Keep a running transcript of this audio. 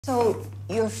So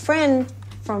your friend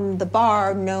from the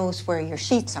bar knows where your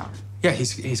sheets are? Yeah,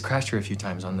 he's crashed here a few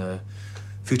times on the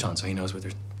futon, so he knows where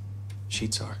their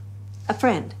sheets are. A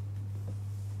friend?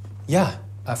 Yeah,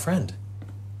 a friend.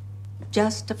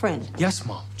 Just a friend? Yes,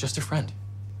 Mom, just a friend.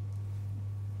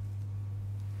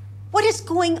 What is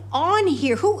going on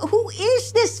here? Who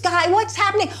is this guy? What's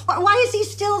happening? Why is he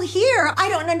still here? I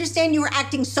don't understand. You were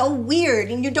acting so weird,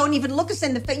 and you don't even look us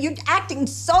in the face. You're acting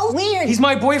so weird. He's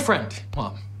my boyfriend,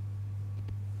 Mom.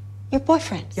 Your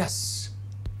boyfriend? Yes.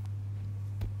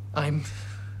 I'm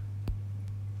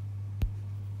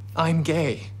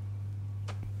gay.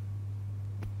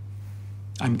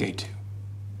 I'm gay too.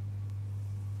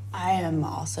 I am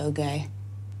also gay.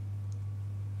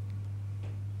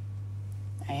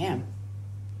 I am.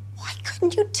 Why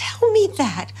couldn't you tell me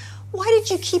that? Why did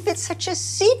you keep it such a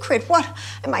secret? What,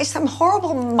 am I some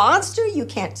horrible monster? You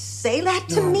can't say that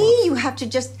to me. You have to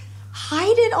just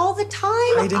hide it all the time.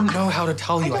 I didn't know how to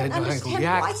tell you. I didn't know how to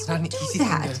react. Why It's you not an would do easy thing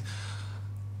that. to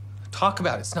talk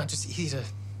about. It's not just easy to...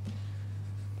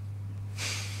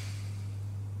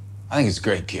 I think it's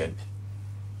great, kid.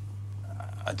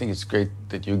 I think it's great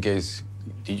that you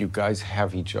guys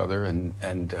have each other,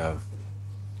 and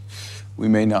we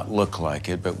may not look like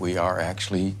it, but we are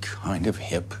actually kind of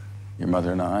hip, your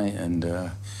mother and I,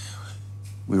 and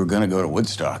we were gonna go to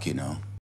Woodstock, you know.